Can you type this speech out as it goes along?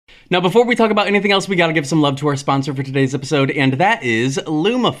Now, before we talk about anything else, we gotta give some love to our sponsor for today's episode, and that is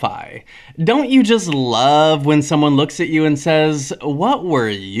Lumify. Don't you just love when someone looks at you and says, "What were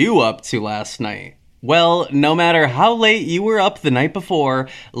you up to last night?" Well, no matter how late you were up the night before,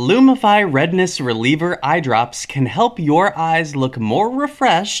 Lumify Redness Reliever Eye Drops can help your eyes look more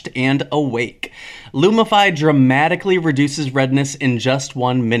refreshed and awake. Lumify dramatically reduces redness in just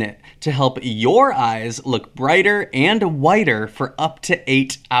 1 minute to help your eyes look brighter and whiter for up to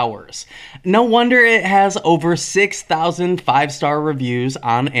 8 hours. No wonder it has over 6,000 5-star reviews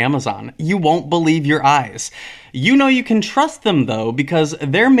on Amazon. You won't believe your eyes. You know you can trust them though because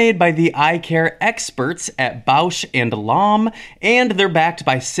they're made by the eye care experts at Bausch & Lomb and they're backed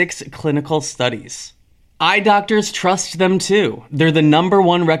by 6 clinical studies. Eye doctors trust them too. They're the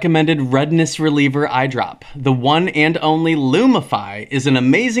 #1 recommended redness reliever eye drop. The one and only Lumify is an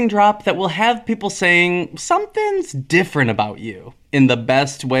amazing drop that will have people saying something's different about you in the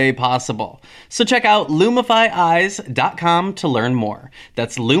best way possible. So check out LumifyEyes.com to learn more.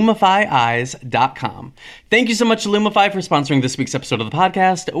 That's LumifyEyes.com. Thank you so much to Lumify for sponsoring this week's episode of the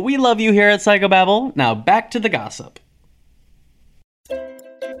podcast. We love you here at Psychobabble. Now back to the gossip.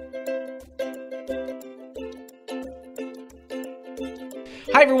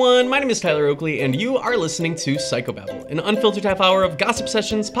 Hi everyone, my name is Tyler Oakley, and you are listening to Psychobabble, an unfiltered half hour of gossip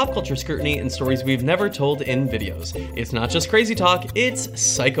sessions, pop culture scrutiny, and stories we've never told in videos. It's not just crazy talk, it's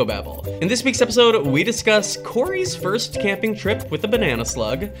Psychobabble. In this week's episode, we discuss Corey's first camping trip with a banana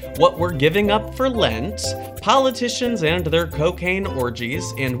slug, what we're giving up for Lent, politicians and their cocaine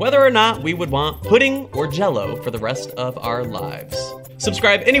orgies, and whether or not we would want pudding or jello for the rest of our lives.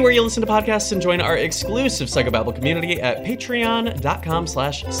 Subscribe anywhere you listen to podcasts and join our exclusive Psychobabble community at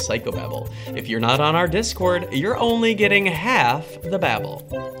patreon.com/psychobabble. If you're not on our Discord, you're only getting half the babble.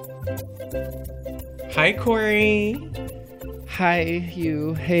 Hi, Corey. Hi,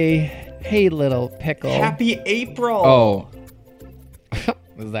 you. Hey, little pickle. Happy April. Oh.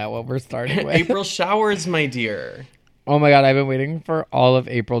 Is that what we're starting with? April showers, my dear. Oh my God, I've been waiting for all of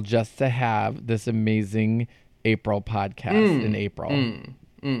April just to have this amazing April podcast in April.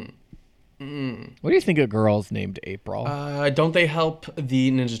 What do you think of girls named April? Don't they help the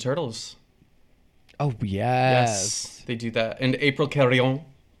Ninja Turtles? Oh, yes. They do that. And April Carrion.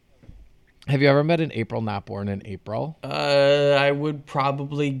 Have you ever met an April not born in April? I would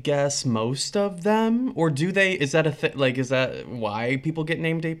probably guess most of them. Or do they? Is that a thing? Like, is that why people get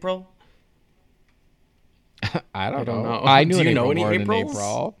named April? I don't know. I knew do an you April know any born Aprils? in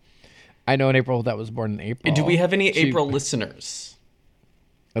April. I know an April that was born in April. Do we have any April listeners?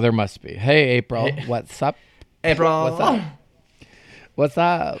 There must be. Hey, April. What's up? April. What's up? What's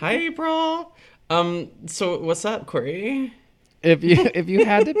up? Hi, April. So what's up, Corey? If you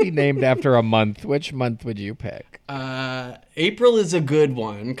had to be named after a month, which month would you pick? April is a good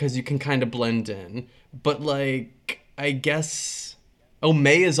one because you can kind of blend in. But like, I guess. Oh,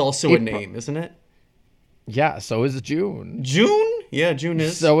 May is also a name, isn't it? Yeah. So is June. June? Yeah, June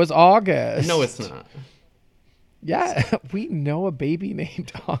is. So is August. No, it's not. Yeah, we know a baby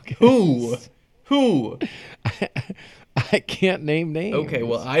named August. Who? I can't name names. Okay,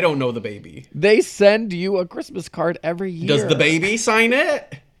 well, I don't know the baby. They send you a Christmas card every year. Does the baby sign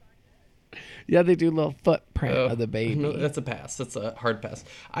it? Yeah, they do a little footprint of the baby. No, that's a pass. That's a hard pass.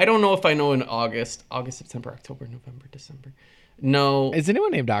 I don't know if I know in August, September, October, November, December. No. Is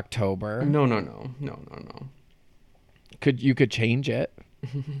anyone named October? No. You could change it.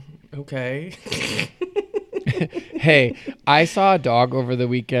 Okay. Hey, I saw a dog over the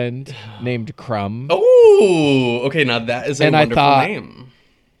weekend named Crumb. Oh, okay. Now that is a wonderful name.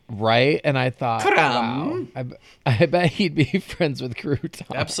 Right? And I thought, Crumb. wow, I bet he'd be friends with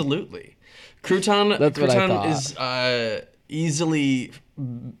Crouton. Absolutely. Crouton, That's what I thought. Is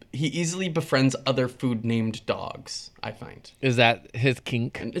he easily befriends other food named dogs, I find. Is that his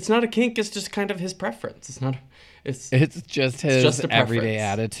kink? And it's not a kink, it's just kind of his preference. It's just his everyday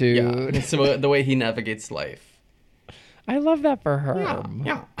attitude. Yeah, it's the way he navigates life. I love that for her.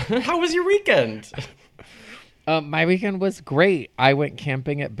 Yeah. How was your weekend? My weekend was great. I went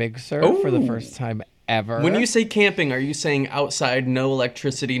camping at Big Sur for the first time ever. When you say camping, are you saying outside, no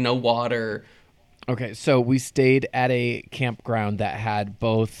electricity, no water? Okay, so we stayed at a campground that had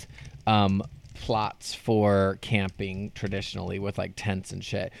both plots for camping traditionally with like tents and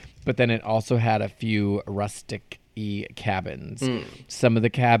shit, but then it also had a few rustic-y cabins. Some of the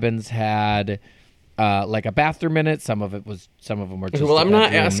cabins had like a bathroom in it. Some of them were just. Well, I'm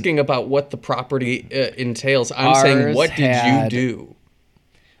not asking about what the property entails. I'm saying, what did you do?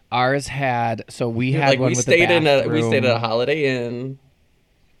 Ours had, so we had like one we with stayed a bathroom. we stayed at a Holiday Inn.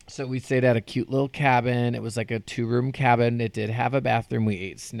 So we stayed at a cute little cabin. It was like a 2-room cabin. It did have a bathroom. We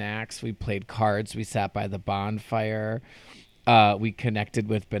ate snacks. We played cards. We sat by the bonfire. We connected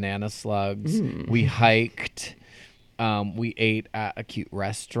with banana slugs. We hiked. We ate at a cute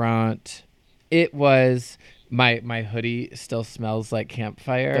restaurant. It was my hoodie still smells like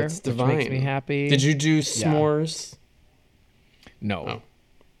campfire. That's divine. Which makes me happy. Did you do s'mores? No. Oh.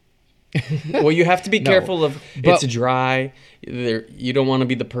 Well, you have to be No. careful of But- it's dry. You don't want to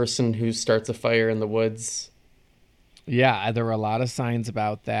be the person who starts a fire in the woods. Yeah, there were a lot of signs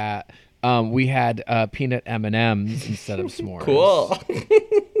about that. We had peanut M&Ms instead of s'mores. Cool.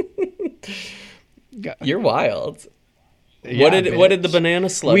 Yeah. You're wild. Yeah, what did the bitch. banana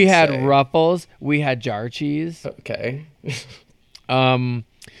slug We had say? Ruffles. We had jar cheese. Okay.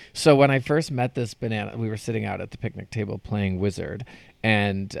 So when I first met this banana, we were sitting out at the picnic table playing Wizard,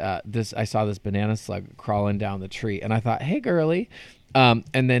 and I saw this banana slug crawling down the tree, and I thought, "Hey, girly," and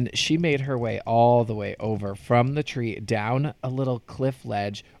then she made her way all the way over from the tree down a little cliff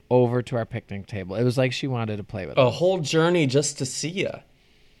ledge over to our picnic table. It was like she wanted to play with A us. whole journey just to see you.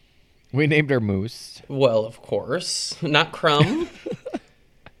 We named her Moose. Well, of course. Not Crumb.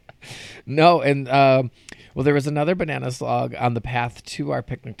 No, and well, there was another banana slug on the path to our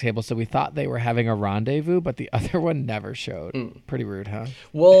picnic table, so we thought they were having a rendezvous, but the other one never showed. Pretty rude, huh?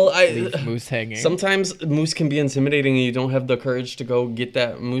 Well, Leave Moose hanging. sometimes moose can be intimidating and you don't have the courage to go get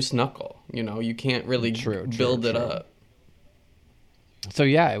that moose knuckle. You know, you can't really build it up. So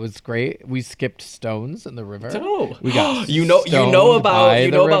yeah, it was great. We skipped stones in the river. Oh, We got you know stoned by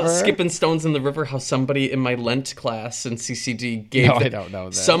about the river. skipping stones in the river. How somebody in my Lent class in CCD gave No, I don't know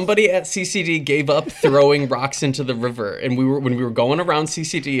this. somebody at CCD gave up throwing rocks into the river, and when we were going around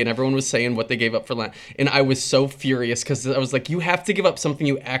CCD, and everyone was saying what they gave up for Lent, and I was so furious because I was like, you have to give up something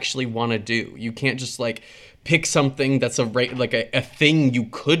you actually want to do. You can't just like pick something that's a thing you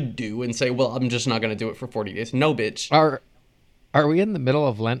could do and say, well, I'm just not going to do it for 40 days. No, bitch. Are we in the middle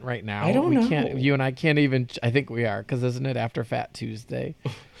of Lent right now? I don't know. You and I can't even. I think we are, because isn't it after Fat Tuesday?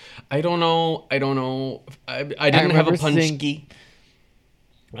 I don't know. I didn't have a remember punchki.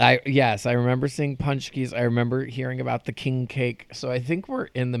 Yes, I remember seeing punchkis. I remember hearing about the king cake. So I think we're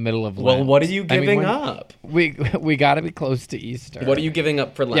in the middle of Well, Lent. what are you I mean, giving up? We got to be close to Easter. What are you giving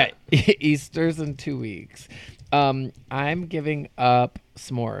up for Lent? Yeah, Easter's in 2 weeks. I'm giving up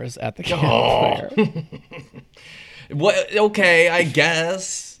s'mores at the campfire. What? Okay, I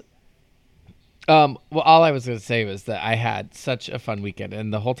guess. Well, all I was going to say was that I had such a fun weekend,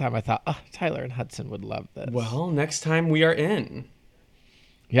 and the whole time I thought, oh, Tyler and Hudson would love this. Well, next time we are in.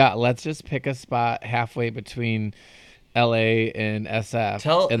 Yeah, let's just pick a spot halfway between LA and SF.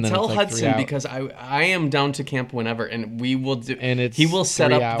 Tell and then it's like 3 Hudson hours. because I am down to camp whenever, and we will do. And it's he will set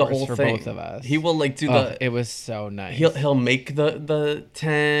 3 up the hours whole for thing both of us. He will like do Oh, it was so nice. He'll make the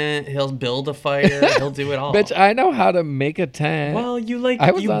tent. He'll build a fire. He'll do it all. Bitch, I know how to make a tent. Well,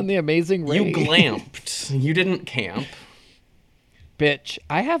 I was on the Amazing Race. You glamped. You didn't camp. Bitch,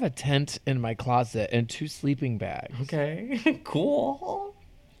 I have a tent in my closet and 2 sleeping bags. Okay, cool.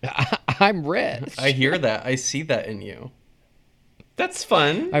 I'm rich. I hear that. I see that in you. That's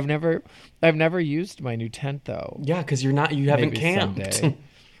fun. I've never used my new tent though. Yeah, because you haven't Maybe camped. someday.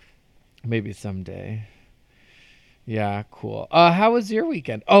 Maybe someday. Yeah, cool. How was your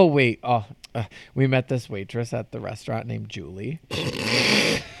weekend? Oh wait, we met this waitress at the restaurant named Julie.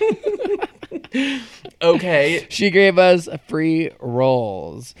 Okay. She gave us free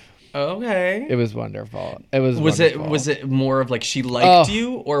rolls. Okay. It was wonderful. It was. Was wonderful. it more of like she liked Oh.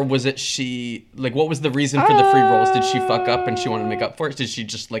 you, or was it she like what was the reason for the free rolls? Did she fuck up and she wanted to make up for it? Did she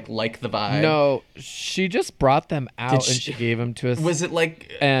just like the vibe? No, she just brought them out and she gave them to us. Was it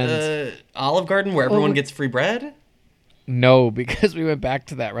like And- Olive Garden where everyone gets free bread? No, because we went back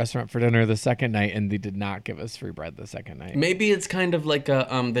to that restaurant for dinner the second night and they did not give us free bread the second night. Maybe it's kind of like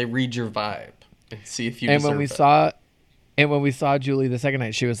they read your vibe and see if you And deserve when we it. saw Julie the second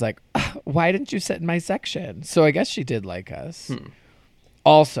night, she was like, "Why didn't you sit in my section?" So I guess she did like us.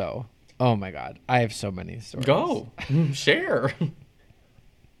 Also, oh my God, I have so many stories. Go. Share.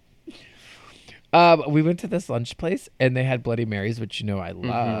 We went to this lunch place and they had Bloody Marys, which you know I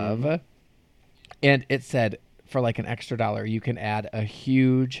love. And it said for like an extra $1, you can add a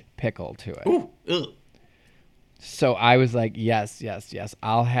huge pickle to it. Ooh, ugh. So I was like, yes,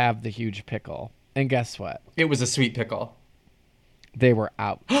 I'll have the huge pickle. And guess what? It was a sweet pickle. They were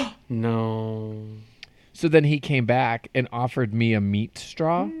out. No. So then he came back and offered me a meat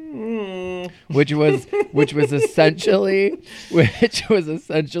straw, which was essentially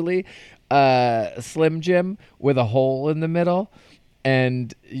Slim Jim with a hole in the middle,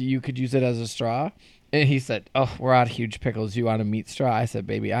 and you could use it as a straw. And he said, "Oh, we're out of huge pickles. You want a meat straw?" I said,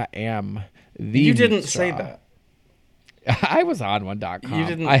 "Baby, I am the You meat didn't straw." say that. I was on one.com. You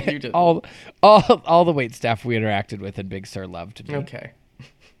didn't. You didn't. All the wait staff we interacted with in Big Sur loved me. Okay.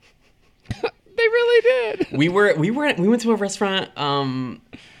 They really did. We went to a restaurant.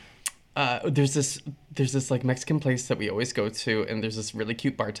 There's this like Mexican place that we always go to, and there's this really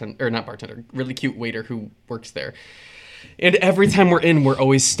cute really cute waiter who works there. And every time we're in, we're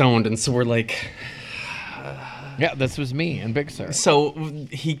always stoned, and so we're like, Yeah, this was me in Big Sur. so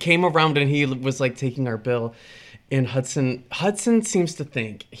he came around and he was like taking our bill, and Hudson seems to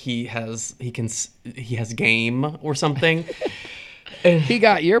think he has game or something. And He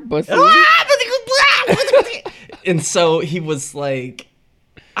got your pussy. and so he was like,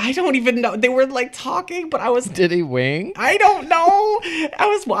 I don't even know. They were like talking, but Did he wing? I don't know. I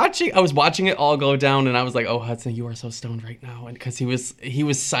was watching it all go down, and I was like, "Oh, Hudson, you are so stoned right now." And because he was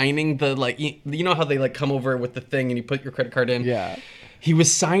signing the, like, you know how they like come over with the thing and you put your credit card in. Yeah. He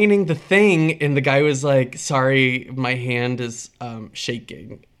was signing the thing, and the guy was like, "Sorry, my hand is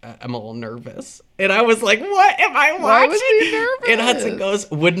shaking. I'm a little nervous." And I was like, "What am I watching?" Why was he nervous? And Hudson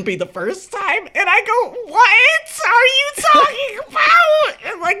goes, "Wouldn't be the first time." And I go, "What are you talking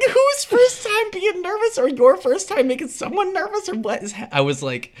about?" And like, whose first time being nervous, or your first time making someone nervous, or what is? I was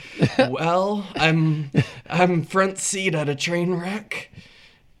like, "Well, I'm front seat at a train wreck."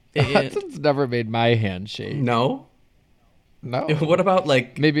 And- Hudson's never made my hand shake. no. No. What about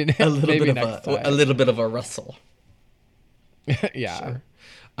like Maybe a little maybe bit next of time. a little bit of a rustle? Yeah. Sure.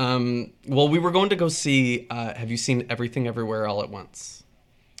 Well, we were going to go see. Have you seen Everything Everywhere All at Once?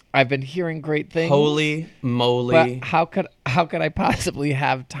 I've been hearing great things. Holy moly! But how could I possibly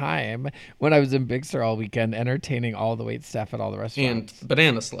have time when I was in Big Sur all weekend entertaining all the wait staff at all the And restaurants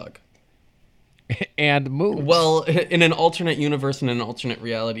Banana Slug. and moves? Well, in an alternate universe, in an alternate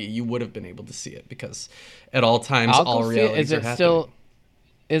reality, you would have been able to see it because at all times, I'll all go see it. realities Is are it happening. still?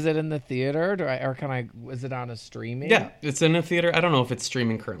 Is it in the theater? Or can I? Is it on a streaming? Yeah, it's in a theater. I don't know if it's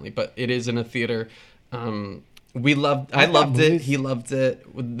streaming currently, but it is in a theater. I loved it. movies- He loved it.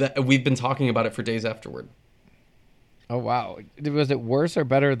 We've been talking about it for days afterward. Oh wow! Was it worse or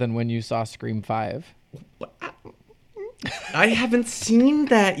better than when you saw Scream 5? I haven't seen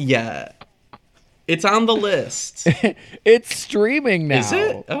that yet. It's on the list. It's streaming now. Is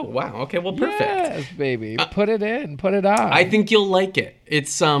it? Oh wow. Okay. Well, perfect. Yes, baby. Put it in. Put it on. I think you'll like it.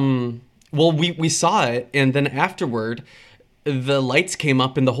 It's Well, we saw it, and then afterward, the lights came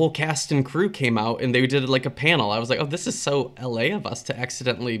up, and the whole cast and crew came out, and they did like a panel. I was like, oh, this is so LA of us to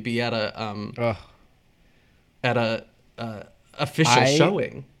accidentally be at a official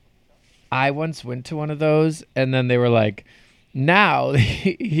showing. I once went to one of those, and then they were like, "Now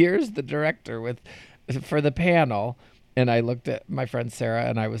here's the director for the panel." And I looked at my friend Sarah,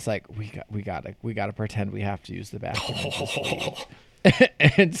 and I was like, "We gotta pretend we have to use the bathroom."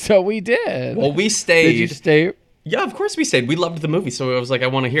 And so we did. Well, we stayed. Did you stay? Yeah, of course we stayed. We loved the movie, so I was like, I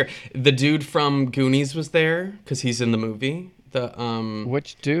want to hear. The dude from Goonies was there because he's in the movie.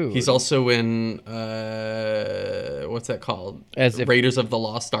 Which dude? He's also in what's that called? Raiders of the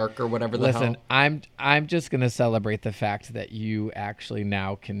Lost Ark or whatever the Listen, hell. I'm just gonna celebrate the fact that you actually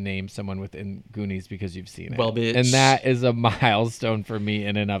now can name someone within Goonies because you've seen it. Well, bitch. And that is a milestone for me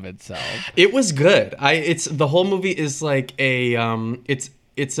in and of itself. It was good. It's the whole movie is like a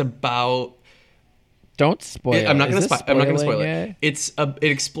it's about. Don't spoil. I'm not Is going to this spoil. I'm not going to spoil spoiling it. It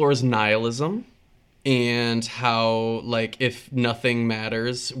explores nihilism and how, like, if nothing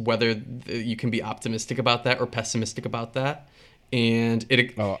matters, whether you can be optimistic about that or pessimistic about that. And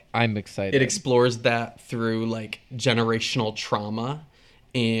Oh, I'm excited. it explores that through like generational trauma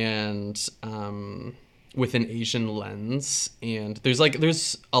and with an Asian lens. And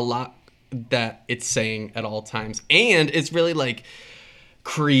there's a lot that it's saying at all times, and it's really like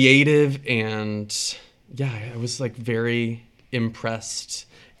creative, and yeah, I was like very impressed.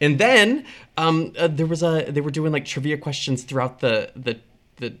 And then they were doing like trivia questions throughout the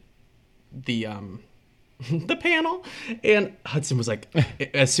the panel, and Hudson was like,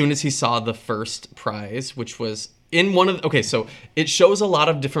 as soon as he saw the first prize, which was in one of so it shows a lot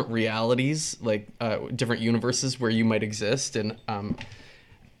of different realities, like different universes where you might exist, and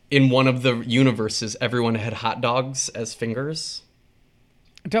in one of the universes everyone had hot dogs as fingers.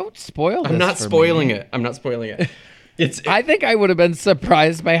 Don't spoil this. I'm not for spoiling me. it. I'm not spoiling it. I think I would have been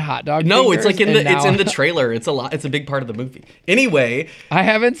surprised by hot dog. No, it's fingers, like and it's in now the trailer. It's a lot. It's a big part of the movie. Anyway, I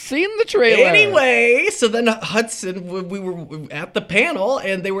haven't seen the trailer. so then Hudson, we were at the panel,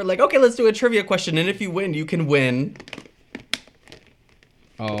 and they were like, "Okay, let's do a trivia question, and if you win, you can win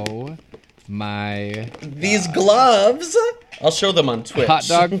Oh my! these gloves." I'll show them on Twitch. Hot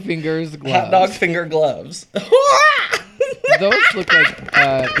dog fingers gloves. Hot dog finger gloves. Those look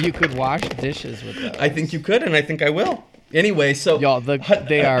like you could wash dishes with those. I think you could, and I think I will. Anyway, so Y'all,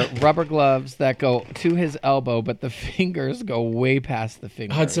 they are rubber gloves that go to his elbow, but the fingers go way past the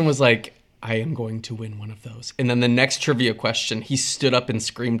fingers. Hudson was like, I am going to win one of those. And then the next trivia question, he stood up and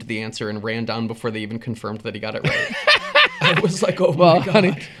screamed the answer and ran down before they even confirmed that he got it right. I was like, oh my God.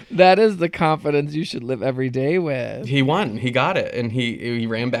 Honey, that is the confidence you should live every day with. He won. He got it. And he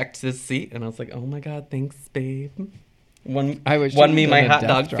ran back to his seat. And I was like, oh my God, thanks, babe. Won me my hot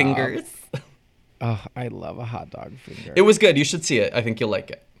dog fingers. Oh, I love a hot dog finger. It was good. You should see it. I think you'll like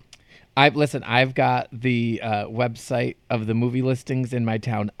it. I've got the website of the movie listings in my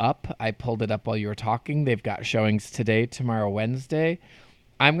town up. I pulled it up while you were talking. They've got showings today, tomorrow, Wednesday.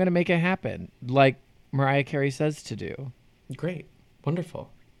 I'm going to make it happen, like Mariah Carey says to do. Great.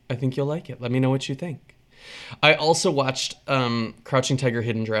 Wonderful. I think you'll like it. Let me know what you think. I also watched Crouching Tiger,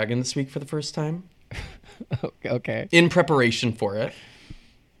 Hidden Dragon this week for the first time. Okay. In preparation for it.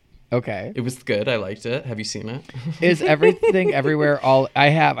 Okay. It was good. I liked it. Have you seen it? Is Everything Everywhere all...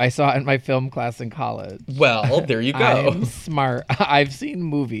 I saw it in my film class in college. Well, there you go. I'm smart. I've seen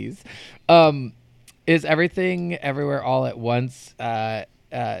movies. Is Everything Everywhere all at once... does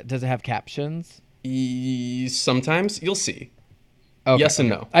it have captions? Sometimes. You'll see. Okay, yes and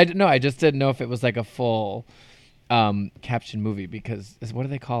no. I just didn't know if it was like a full caption movie because... What do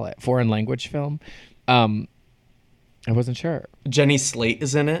they call it? Foreign language film? I wasn't sure. Jenny Slate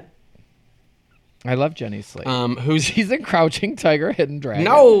is in it. I love Jenny Slate. She's in Crouching Tiger, Hidden Dragon.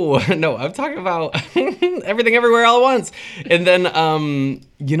 No, I'm talking about Everything Everywhere All at Once. And then,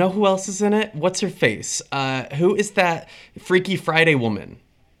 you know who else is in it? What's her face? Who is that Freaky Friday woman?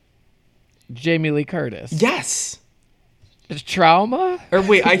 Jamie Lee Curtis. Yes. It's Trauma? Or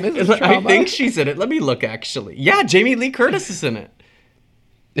wait, I Trauma? think she's in it. Let me look, actually. Yeah, Jamie Lee Curtis is in it.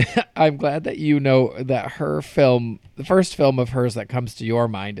 I'm glad that you know that her film, the first film of hers that comes to your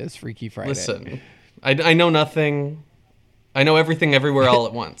mind is Freaky Friday. Listen, I know nothing. I know Everything Everywhere All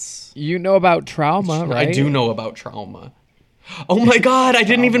at Once. You know about Trauma, right? I do know about Trauma. Oh my God, I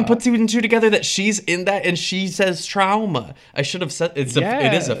didn't even put two and two together that she's in that and she says trauma. I should have said it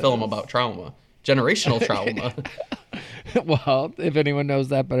is a film about trauma. Generational trauma. Well, if anyone knows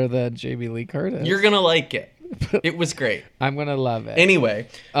that better than Jamie Lee Curtis. You're going to like it. It was great. I'm going to love it. Anyway,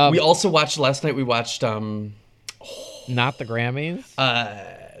 we also watched last night, Not the Grammys?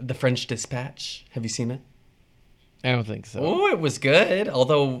 The French Dispatch. Have you seen it? I don't think so. Oh, it was good.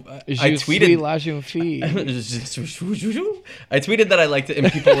 Although I tweeted I tweeted that I liked it,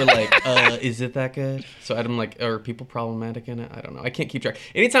 and people were like, "Is it that good?" So I'm like, "Are people problematic in it?" I don't know. I can't keep track.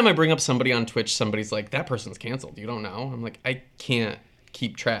 Anytime I bring up somebody on Twitch, somebody's like, "That person's canceled." You don't know. I'm like, I can't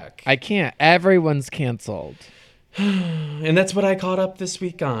keep track. I can't. Everyone's canceled. And that's what I caught up this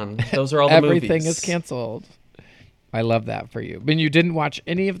week on. Those are all the Everything movies. is canceled. I love that for you. But you didn't watch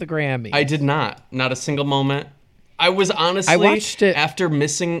any of the Grammys. I did not. Not a single moment. I was honestly, I watched it after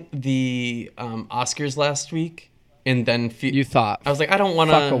missing the Oscars last week, and then you thought, I was like, I don't want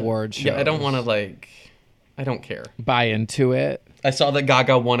to fuck award shows. Yeah, I don't want to I don't care. Buy into it. I saw that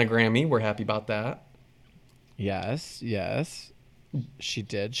Gaga won a Grammy. We're happy about that. Yes, she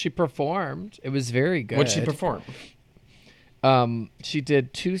did. She performed. It was very good. What'd she perform? She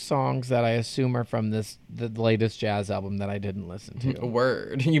did 2 songs that I assume are from the latest jazz album that I didn't listen to.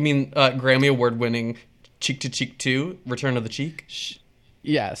 Word. You mean Grammy award-winning Cheek to Cheek 2, Return of the Cheek?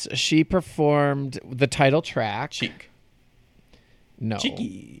 Yes, she performed the title track. Cheek. No.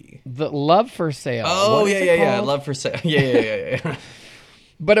 Cheeky. The Love for Sale. Oh, yeah. Love for Sale. Yeah.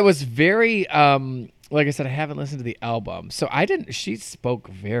 But it was very, like I said, I haven't listened to the album. So she spoke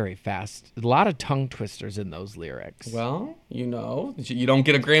very fast. A lot of tongue twisters in those lyrics. Well, you don't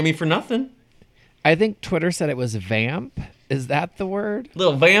get a Grammy for nothing. I think Twitter said it was vamp. Is that the word?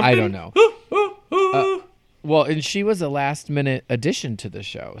 Little vamping? I don't know. Well, and she was a last-minute addition to the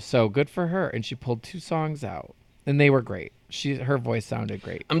show, so good for her. And she pulled 2 songs out, and they were great. Her voice sounded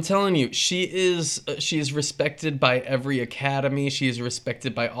great. I'm telling you, she is respected by every academy. She is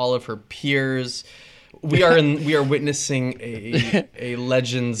respected by all of her peers. We are witnessing a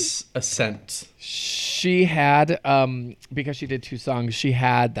legend's ascent. She had because she did 2 songs. She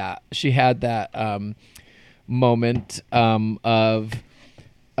had that moment of.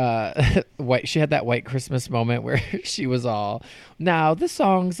 She had that White Christmas moment where she was all, now the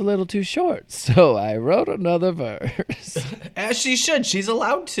song's a little too short, so I wrote another verse. As she should. She's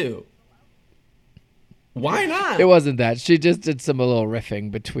allowed to. Why not? It wasn't that. She just did some little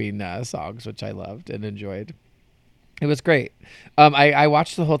riffing between songs, which I loved and enjoyed. It was great. I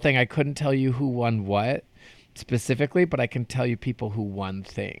watched the whole thing. I couldn't tell you who won what, specifically, but I can tell you people who won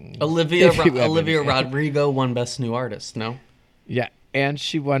things. Olivia Rodrigo won Best New Artist, no? Yeah, and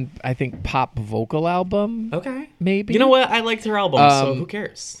she won, I think, Pop Vocal Album. Okay. Maybe. You know what? I liked her album, so who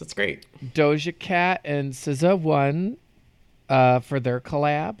cares? That's great. Doja Cat and SZA won for their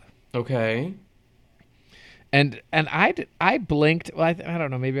collab. Okay. And I blinked. Well, I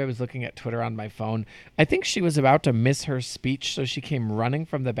don't know. Maybe I was looking at Twitter on my phone. I think she was about to miss her speech, so she came running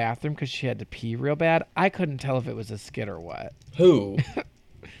from the bathroom because she had to pee real bad. I couldn't tell if it was a skit or what. Who?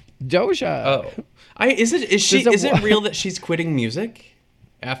 Doja. Oh, is it real that she's quitting music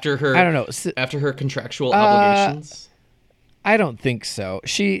after her? I don't know. After her contractual obligations. I don't think so.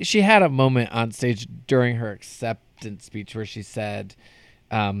 She had a moment on stage during her acceptance speech where she said.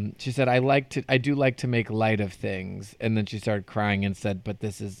 I do like to make light of things, and then she started crying and said, "But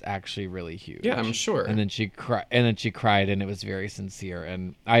this is actually really huge." Yeah, I'm sure. And then she cried, and it was very sincere,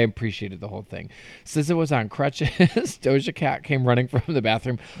 and I appreciated the whole thing. SZA was on crutches. Doja Cat came running from the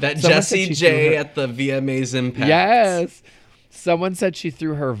bathroom. That Jessie J at the VMAs Impact. Yes. Someone said she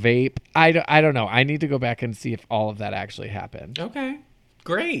threw her vape. I don't know. I need to go back and see if all of that actually happened. Okay,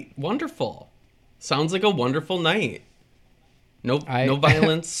 great, wonderful. Sounds like a wonderful night. No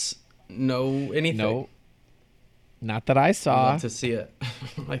violence, no anything. No, not that I saw. I'd love to see it,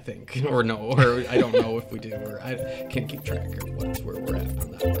 I think. Or I don't know if we do, or I can't keep track of where we're at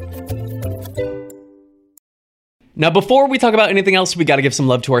on that one. Now, before we talk about anything else, we got to give some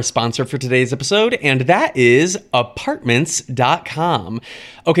love to our sponsor for today's episode, and that is Apartments.com.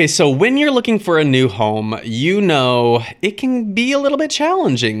 Okay, so when you're looking for a new home, you know it can be a little bit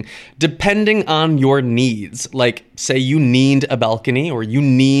challenging depending on your needs. Like, say you need a balcony, or you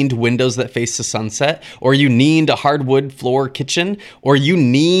need windows that face the sunset, or you need a hardwood floor kitchen, or you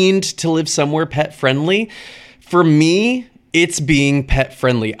need to live somewhere pet-friendly. For me, it's being pet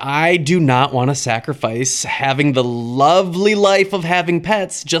friendly. I do not want to sacrifice having the lovely life of having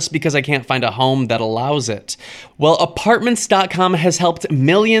pets just because I can't find a home that allows it. Well, Apartments.com has helped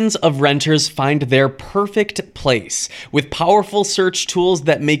millions of renters find their perfect place with powerful search tools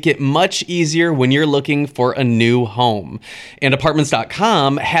that make it much easier when you're looking for a new home. And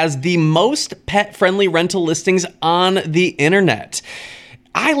Apartments.com has the most pet-friendly rental listings on the internet.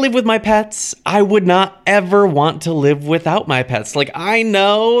 I live with my pets. I would not ever want to live without my pets. Like, I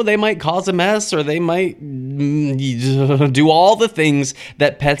know they might cause a mess, or they might do all the things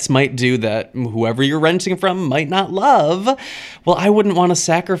that pets might do that whoever you're renting from might not love. Well, I wouldn't want to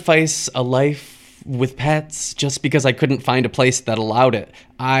sacrifice a life with pets just because I couldn't find a place that allowed it.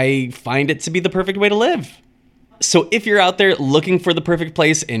 I find it to be the perfect way to live. So if you're out there looking for the perfect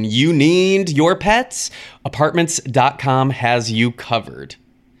place and you need your pets, Apartments.com has you covered.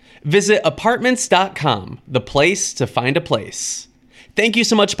 Visit Apartments.com, the place to find a place. Thank you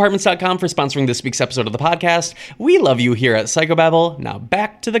so much, Apartments.com, for sponsoring this week's episode of the podcast. We love you here at Psychobabble. Now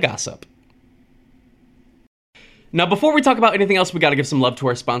back to the gossip. Now, before we talk about anything else, we got to give some love to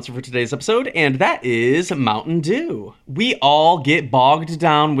our sponsor for today's episode, and that is Mountain Dew. We all get bogged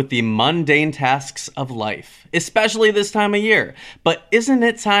down with the mundane tasks of life, especially this time of year. But isn't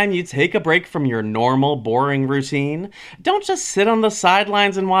it time you take a break from your normal, boring routine? Don't just sit on the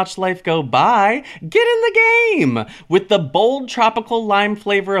sidelines and watch life go by. Get in the game! With the bold tropical lime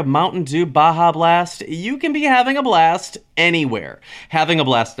flavor of Mountain Dew Baja Blast, you can be having a blast anywhere. Having a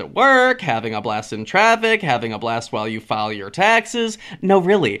blast at work, having a blast in traffic, having a blast while you file your taxes. No,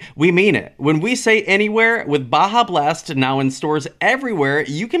 really, we mean it. When we say anywhere, with Baja Blast now in stores everywhere,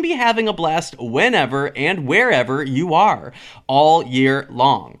 you can be having a blast whenever and wherever you are, all year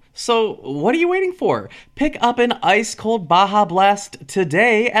long. So what are you waiting for? Pick up an ice-cold Baja Blast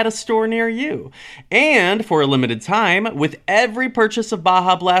today at a store near you. And for a limited time, with every purchase of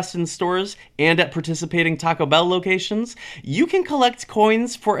Baja Blast in stores and at participating Taco Bell locations, you can collect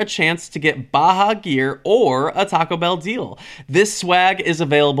coins for a chance to get Baja gear or a Taco Bell deal. This swag is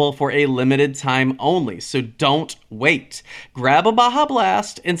available for a limited time only, so don't wait. Grab a Baja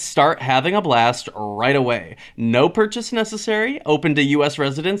Blast and start having a blast right away. No purchase necessary, open to U.S.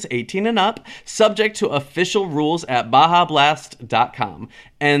 residents 18 and up, subject to official rules at BajaBlast.com.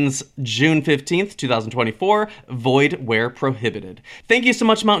 Ends June 15th, 2024, void where prohibited. Thank you so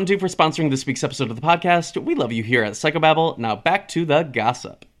much, Mountain Dew, for sponsoring this week's episode of the podcast. We love you here at Psychobabble. Now back to the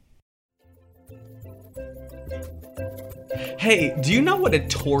gossip. Hey, do you know what a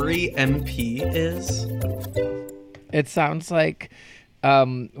Tory MP is? It sounds like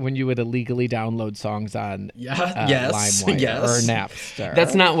when you would illegally download songs on LimeWire or Napster.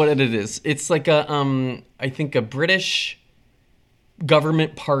 That's not what it is. It's like I think a British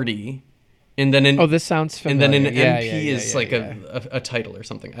government party And then Oh, this sounds familiar. and then an Yeah, MP yeah, is yeah, like yeah. a title or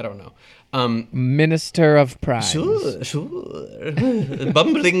something. I don't know. Minister of Prime. Sure.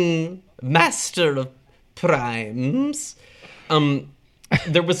 Bumbling master of primes.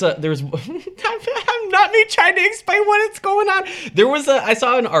 There was I'm not me trying to explain what is going on. I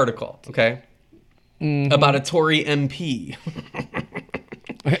saw an article, okay, about a Tory MP.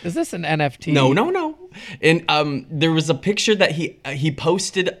 Is this an NFT? No. And there was a picture that he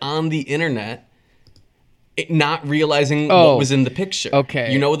posted on the internet, not realizing what was in the picture.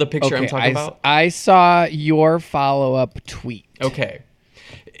 Okay. You know the picture I'm Okay, talking about? I saw your follow-up tweet. Okay.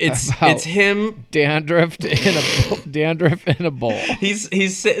 It's About him. Dandruff in a bowl.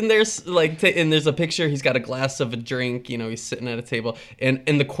 He's sitting there and there's a picture. He's got a glass of a drink. You know, he's sitting at a table, and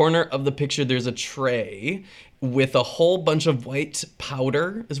in the corner of the picture, there's a tray with a whole bunch of white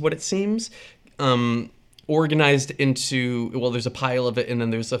powder, is what it seems, organized into. Well, there's a pile of it, and then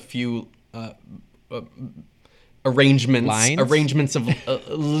there's a few arrangements of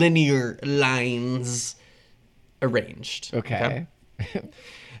linear lines arranged. Okay.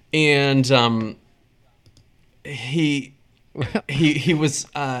 And he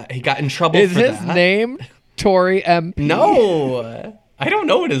got in trouble Is for his that. name Tory MP? No, I don't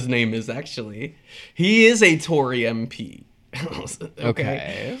know what his name is actually. He is a Tory MP.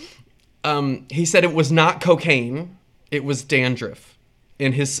 Okay. He said it was not cocaine; it was dandruff.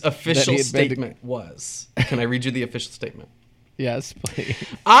 And his official statement was. Can I read you the official statement? Yes, please.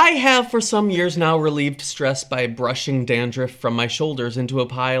 I have for some years now relieved stress by brushing dandruff from my shoulders into a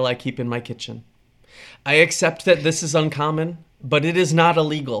pile I keep in my kitchen. I accept that this is uncommon, but it is not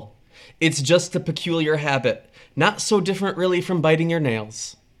illegal. It's just a peculiar habit, not so different really from biting your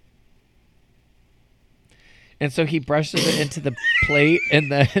nails. And so he brushes it into the plate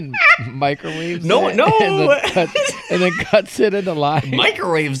and then microwaves No. it. And then cuts it into lines.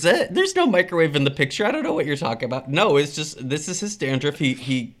 Microwaves it? There's no microwave in the picture. I don't know what you're talking about. No, it's just, this is his dandruff.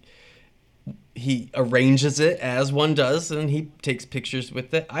 He arranges it as one does, and he takes pictures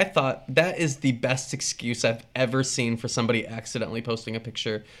with it. I thought that is the best excuse I've ever seen for somebody accidentally posting a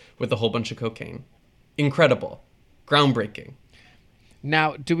picture with a whole bunch of cocaine. Incredible. Groundbreaking.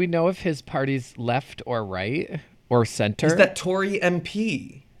 Now, do we know if his party's left or right or center? Is that Tory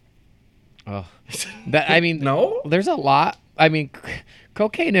MP? Oh, no. There's a lot. I mean,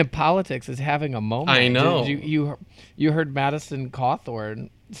 cocaine in politics is having a moment. I know. You heard Madison Cawthorn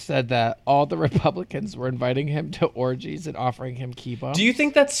said that all the Republicans were inviting him to orgies and offering him kibo. Do you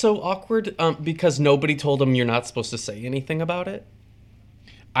think that's so awkward because nobody told him you're not supposed to say anything about it?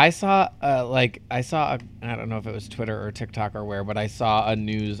 I saw I don't know if it was Twitter or TikTok or where, but I saw a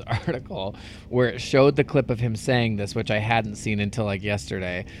news article where it showed the clip of him saying this, which I hadn't seen until like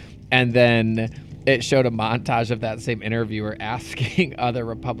yesterday. And then it showed a montage of that same interviewer asking other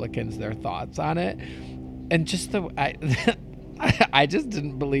Republicans their thoughts on it. And just I just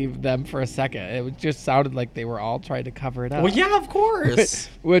didn't believe them for a second. It just sounded like they were all trying to cover it up. Well, yeah, of course.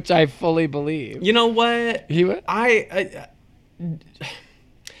 Which I fully believe. You know what?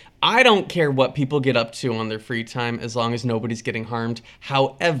 I don't care what people get up to on their free time as long as nobody's getting harmed.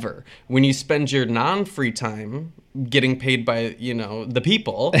 However, when you spend your non-free time getting paid by, the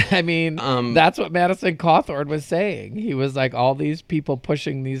people. I mean, that's what Madison Cawthorn was saying. He was like, all these people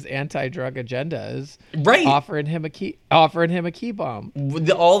pushing these anti-drug agendas, right? Offering him a key bomb.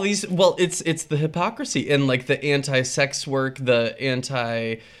 All these, it's the hypocrisy and like the anti-sex work, the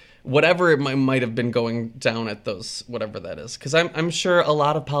anti. Whatever it might have been going down at those, whatever that is. Because I'm sure a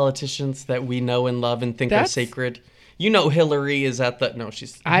lot of politicians that we know and love and think are sacred. Hillary is at the... No,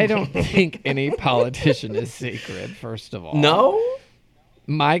 she's... I don't think any politician is sacred, first of all. No?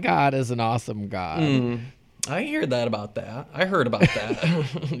 My God is an awesome God. I hear that about that. I heard about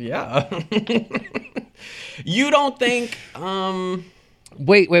that. Yeah. You don't think...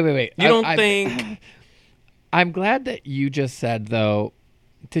 Wait. You don't think... I'm glad that you just said, though...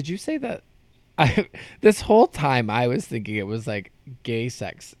 Did you say that? This whole time I was thinking it was like gay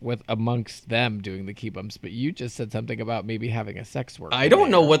sex with amongst them doing the key bumps, but you just said something about maybe having a sex worker. I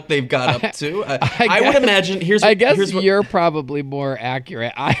don't know what they've got up to. I would imagine. I guess you're probably more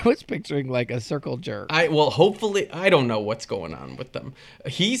accurate. I was picturing like a circle jerk. Hopefully, I don't know what's going on with them.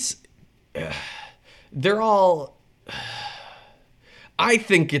 They're all. I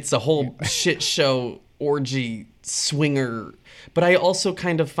think it's a whole shit show orgy swinger. But I also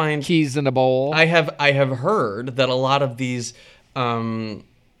kind of find keys in a bowl. I have heard that a lot of these,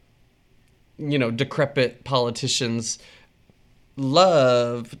 decrepit politicians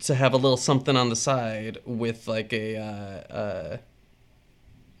love to have a little something on the side with like a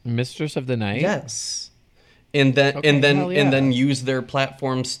mistress of the night. Yes, and then Okay, and then hell yeah. and then use their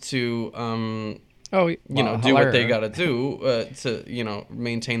platforms to do what they got to do to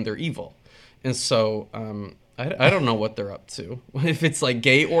maintain their evil. And so I don't know what they're up to. If it's like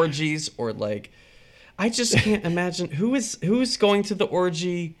gay orgies or like, I just can't imagine who's going to the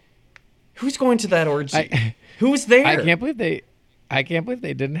orgy. Who's going to that orgy? Who's there? I can't believe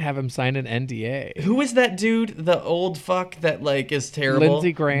they didn't have him sign an NDA. Who is that dude? The old fuck that like is terrible.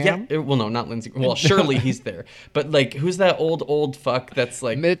 Lindsey Graham? Yeah. Well, no, not Lindsey. Well, surely he's there. But like, who's that old fuck that's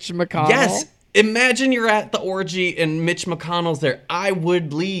like Mitch McConnell? Yes. Imagine you're at the orgy and Mitch McConnell's there. I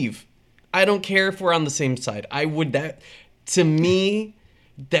would leave. I don't care if we're on the same side. I would. That to me,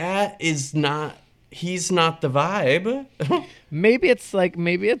 that is not. He's not the vibe. Maybe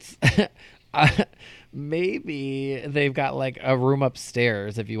maybe they've got like a room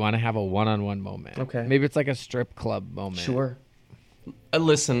upstairs if you want to have a one-on-one moment. Okay. Maybe it's like a strip club moment. Sure.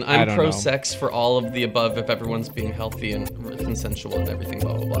 Listen, I I'm don't pro know. sex for all of the above if everyone's being healthy and consensual and everything,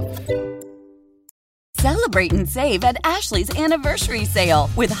 blah, blah, blah. Celebrate and save at Ashley's Anniversary Sale.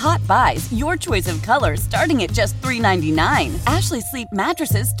 With Hot Buys, your choice of colors starting at just $3.99. Ashley Sleep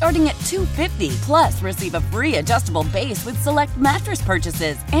mattresses starting at $2.50. Plus, receive a free adjustable base with select mattress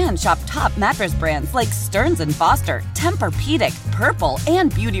purchases. And shop top mattress brands like Stearns & Foster, Tempur-Pedic, Purple,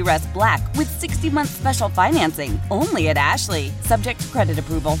 and Beautyrest Black with 60-month special financing. Only at Ashley. Subject to credit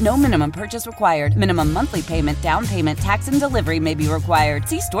approval. No minimum purchase required. Minimum monthly payment, down payment, tax, and delivery may be required.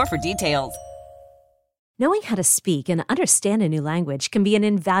 See store for details. Knowing how to speak and understand a new language can be an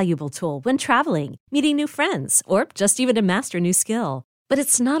invaluable tool when traveling, meeting new friends, or just even to master a new skill. But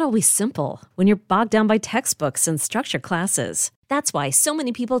it's not always simple when you're bogged down by textbooks and structured classes. That's why so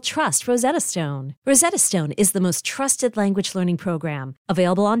many people trust Rosetta Stone. Rosetta Stone is the most trusted language learning program,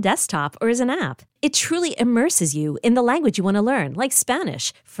 available on desktop or as an app. It truly immerses you in the language you want to learn, like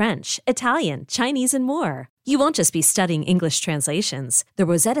Spanish, French, Italian, Chinese, and more. You won't just be studying English translations. The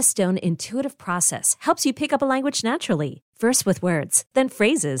Rosetta Stone intuitive process helps you pick up a language naturally, first with words, then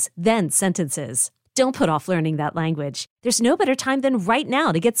phrases, then sentences. Don't put off learning that language. There's no better time than right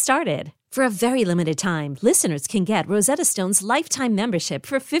now to get started. For a very limited time, listeners can get Rosetta Stone's lifetime membership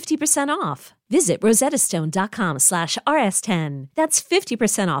for 50% off. Visit rosettastone.com/rs10. That's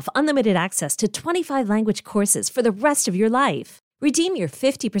 50% off unlimited access to 25 language courses for the rest of your life. Redeem your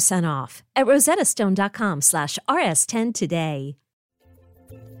 50% off at rosettastone.com/rs10 today.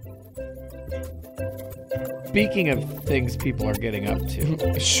 Speaking of things people are getting up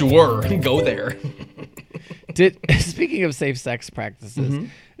to, Sure, go there. speaking of safe sex practices,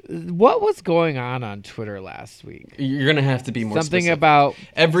 what was going on Twitter last week? You're gonna have to be more Something specific. about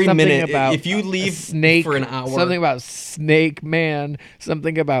every something minute. about If you leave snake for an hour, something about Snake Man,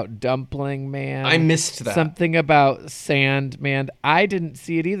 something about Dumpling Man. I missed that. Something about Sand Man. I didn't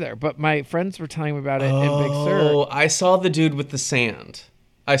see it either, but my friends were telling me about it in Big Sur. Oh, I saw the dude with the sand.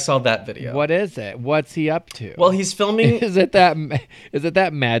 I saw that video. What is it? What's he up to? Well, he's filming. Is it that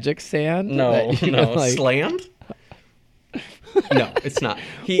magic sand? No, that, no, sland. No, it's not.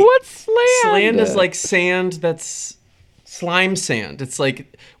 What's sland? Sland is like sand that's slime sand. It's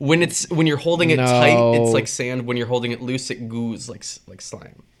like when you're holding it tight, it's like sand. When you're holding it loose, it goos like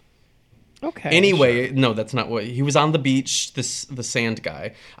slime. Okay. Anyway, sure. no, that's not what he was on the beach. The sand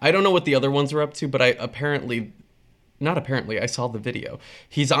guy. I don't know what the other ones were up to, but I saw the video.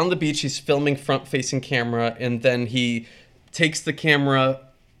 He's on the beach. He's filming front-facing camera, and then he takes the camera,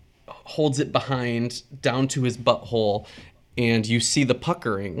 holds it behind down to his butthole, and you see the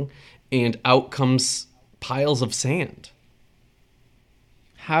puckering, and out comes piles of sand.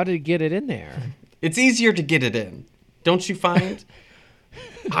 How did he get it in there? It's easier to get it in, don't you find?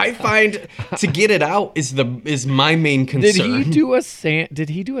 I find to get it out is my main concern. Did he do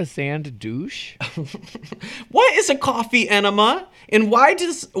a sand douche? What is a coffee enema, and why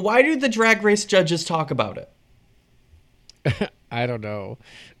do the Drag Race judges talk about it? I don't know.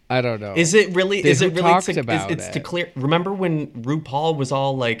 Is it really? Is it really? It's to clear. Remember when RuPaul was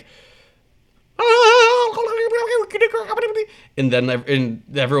all like, and then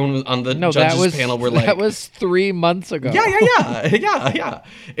everyone on the judges panel were like, that was 3 months ago. Yeah.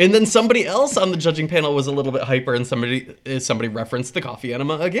 And then somebody else on the judging panel was a little bit hyper, and somebody referenced the coffee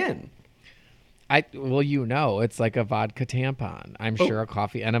enema again. It's like a vodka tampon. I'm sure a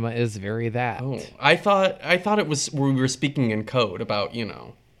coffee enema is very that. Oh, I thought it was we were speaking in code about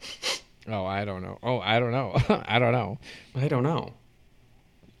Oh, I don't know. I don't know.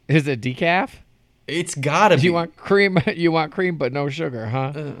 Is it decaf? It's gotta be. You want cream, but no sugar,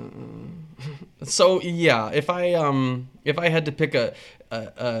 huh? So yeah, if I had to pick a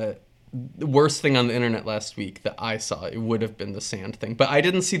the worst thing on the internet last week that I saw, it would have been the sand thing. But I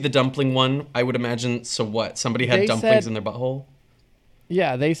didn't see the dumpling one. I would imagine, so what? Somebody had dumplings in their butthole?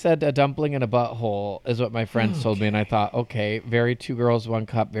 Yeah, they said a dumpling in a butthole is what my friends told me, and I thought, okay, very 2 girls, 1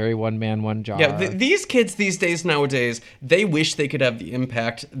 cup, very 1 man, 1 jar. Yeah, these kids these days nowadays, they wish they could have the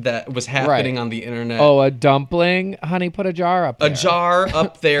impact that was happening on the internet. Oh, a dumpling? Honey, put a jar up there. A jar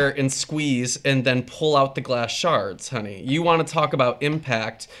up there and squeeze and then pull out the glass shards, honey. You want to talk about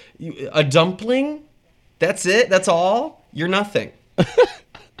impact. A dumpling? That's it? That's all? You're nothing.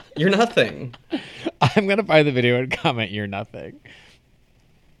 You're nothing. I'm going to find the video and comment, you're nothing.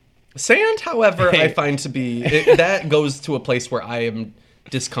 Sand, however, I find to be, that goes to a place where I am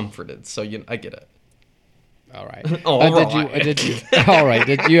discomforted. So I get it. All right. All right. All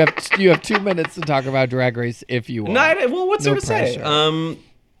right. You have 2 minutes to talk about Drag Race if you want. Well, what's there to say?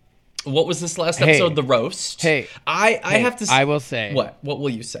 What was this last episode? The roast. I have to say. I will say. What? What will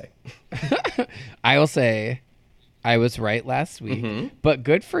you say? I will say I was right last week, but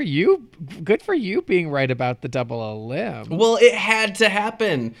good for you. Good for you being right about the double limb. Well, it had to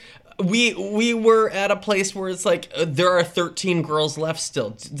happen. We were at a place where it's like there are 13 girls left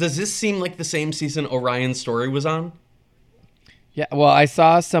still. Does this seem like the same season Orion's Story was on? Yeah, well, I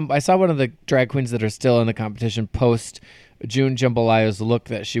saw one of the drag queens that are still in the competition post June Jamбalaya's look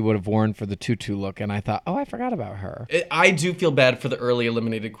that she would have worn for the tutu look, and I thought, oh, I forgot about her. I do feel bad for the early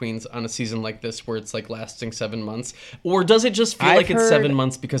eliminated queens on a season like this where it's like lasting 7 months. Or does it just feel like it's 7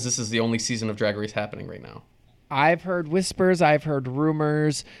 months because this is the only season of Drag Race happening right now? I've heard whispers, I've heard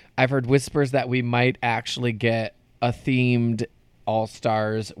rumors, I've heard whispers that we might actually get a themed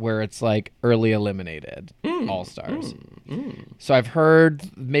All-Stars where it's like early eliminated All-Stars. So I've heard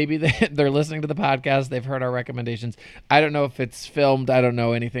maybe they're listening to the podcast. They've heard our recommendations. I don't know if it's filmed. I don't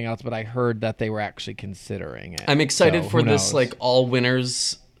know anything else, but I heard that they were actually considering it. I'm excited for this like all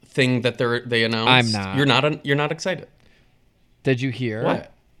winners thing that they announced. I'm not. You're not excited. Did you hear?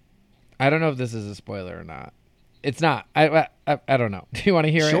 What? I don't know if this is a spoiler or not. It's not. I don't know. Do you want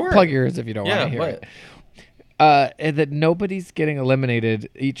to hear it? Plug your ears if you don't want to hear it. That nobody's getting eliminated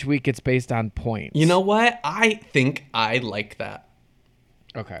each week. It's based on points. You know what? I think I like that.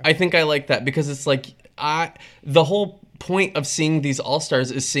 Okay. I think I like that because it's like the whole point of seeing these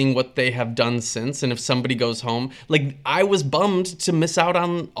All-Stars is seeing what they have done since, and if somebody goes home, like I was bummed to miss out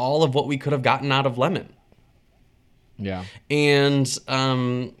on all of what we could have gotten out of Lemon. Yeah. And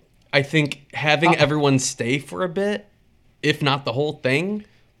I think having everyone stay for a bit, if not the whole thing.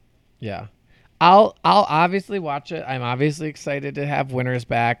 Yeah. I'll obviously watch it. I'm obviously excited to have winners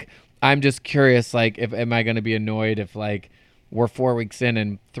back. I'm just curious, like, am I going to be annoyed if, like, we're 4 weeks in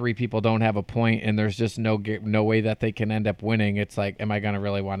and 3 people don't have a point and there's just no way that they can end up winning? It's like, am I going to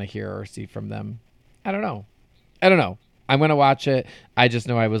really want to hear or see from them? I don't know. I'm going to watch it. I just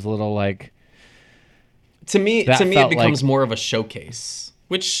know I was a little, like... To me, it becomes more of a showcase.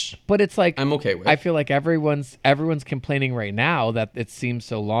 But it's like I'm okay with. I feel like everyone's complaining right now that it seems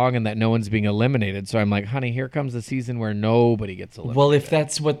so long and that no one's being eliminated. So I'm like, honey, here comes the season where nobody gets eliminated. Well, if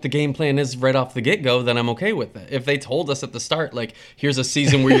that's what the game plan is right off the get-go, then I'm okay with it. If they told us at the start, like, here's a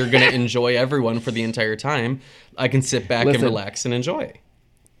season where you're going to enjoy everyone for the entire time, I can sit back and relax and enjoy.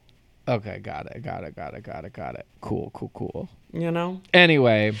 Okay, got it. Cool. You know?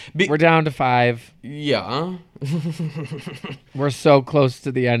 Anyway, we're down to 5. Yeah. We're so close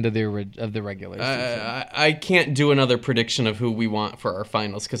to the end of the regular season. I can't do another prediction of who we want for our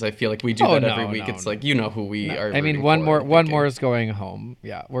finals because I feel like we do that every week. It's like, you know who we are. I mean, one more is going home.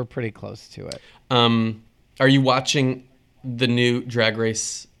 Yeah, we're pretty close to it. Are you watching the new Drag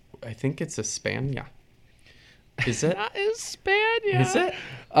Race? I think it's España. Is it? España. Is it?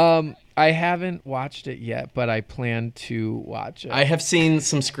 I haven't watched it yet, but I plan to watch it. I have seen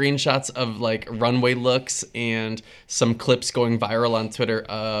some screenshots of like runway looks and some clips going viral on Twitter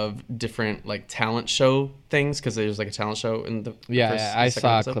of different like talent show things because there's like a talent show in the I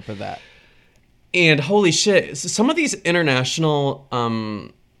saw a clip of that. And holy shit, some of these international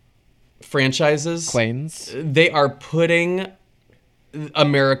franchises, Queens, they are putting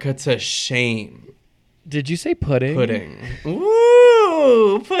America to shame. Did you say pudding? Pudding.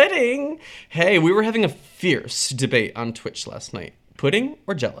 Ooh, pudding. Hey, we were having a fierce debate on Twitch last night. Pudding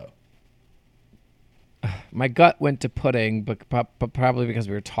or Jell-O? My gut went to pudding, but probably because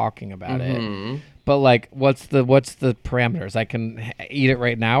we were talking about it. But like, what's the parameters? I can eat it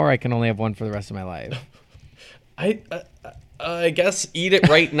right now, or I can only have one for the rest of my life. I guess eat it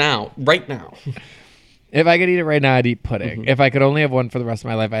right now. Right now. If I could eat it right now, I'd eat pudding. If I could only have one for the rest of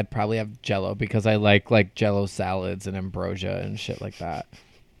my life, I'd probably have Jell-O because I like Jell-O salads and ambrosia and shit like that.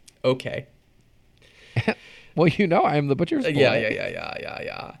 Okay. Well, you know I am the butcher's boy.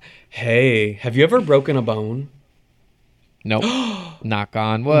 Yeah. Hey, have you ever broken a bone? Nope. Knock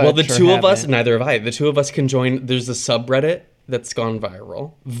on wood. Well, the Sure two of us, haven't. neither have I. The two of us can join. There's a subreddit that's gone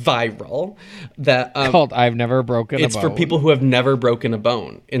viral. That Called I've Never Broken a it's Bone. for people who have never broken a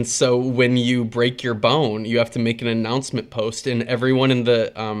bone. And so when you break your bone, you have to make an announcement post, and everyone in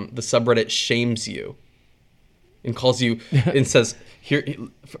the subreddit shames you and calls you and says, here,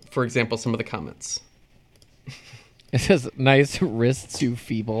 for example, some of the comments. It says, nice wrists, you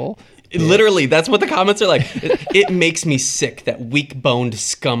feeble. Literally, that's what the comments are like. It makes me sick that weak-boned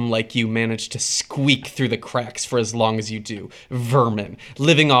scum like you manage to squeak through the cracks for as long as you do. Vermin,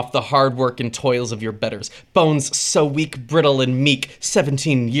 living off the hard work and toils of your betters. Bones so weak, brittle, and meek.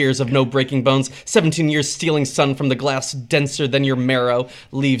 17 years of no breaking bones. 17 years stealing sun from the glass denser than your marrow.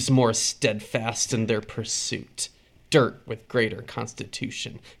 Leaves more steadfast in their pursuit. Dirt with greater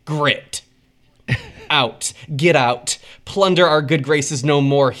constitution. Grit. Out, get out, plunder our good graces no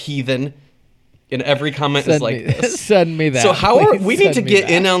more, heathen. And every comment is like this. Send me that. So how are Please we need to send me get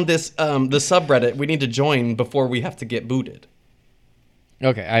that. in on this the subreddit? We need to join before we have to get booted.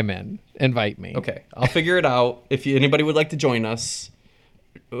 Okay, I'm in. Invite me. Okay, I'll figure it out. If anybody would like to join us,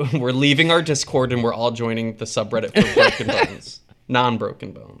 we're leaving our Discord and we're all joining the subreddit for broken bones,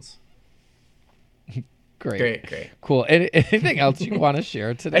 non-broken bones. Great. Great. Cool. Anything else you want to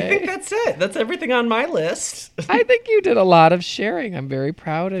share today? I think that's it. That's everything on my list. I think you did a lot of sharing. I'm very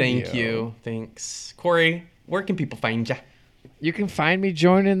proud of you. Thank you. Thanks. Corey, where can people find you? You can find me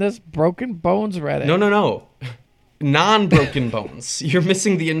joining this Broken Bones Reddit. No. Non-broken bones. You're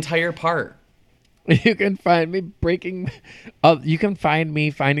missing the entire part. You can find me you can find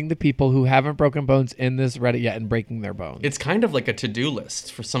me finding the people who haven't broken bones in this Reddit yet and breaking their bones. It's kind of like a to-do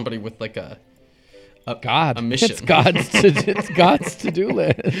list for somebody with like a mission. It's God's to-do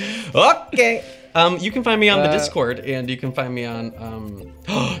list. Okay. You can find me on the Discord, and you can find me on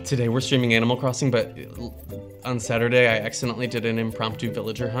today we're streaming Animal Crossing, but on Saturday I accidentally did an impromptu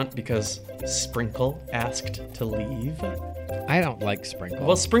villager hunt because Sprinkle asked to leave. I don't like Sprinkle.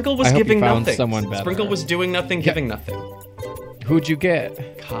 Well, Sprinkle was I hope you giving found nothing. someone better. Sprinkle was doing nothing, giving nothing. Who'd you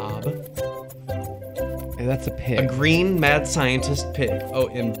get? Cobb. Hey, that's a pig. A green mad scientist pig. Oh,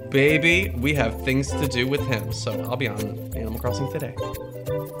 and baby, we have things to do with him. So I'll be on Animal Crossing today.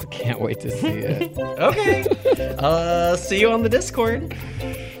 I can't wait to see it. Okay. See you on the Discord.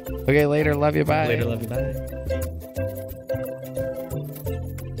 Okay, later. Love you. Bye. Later, love you, bye.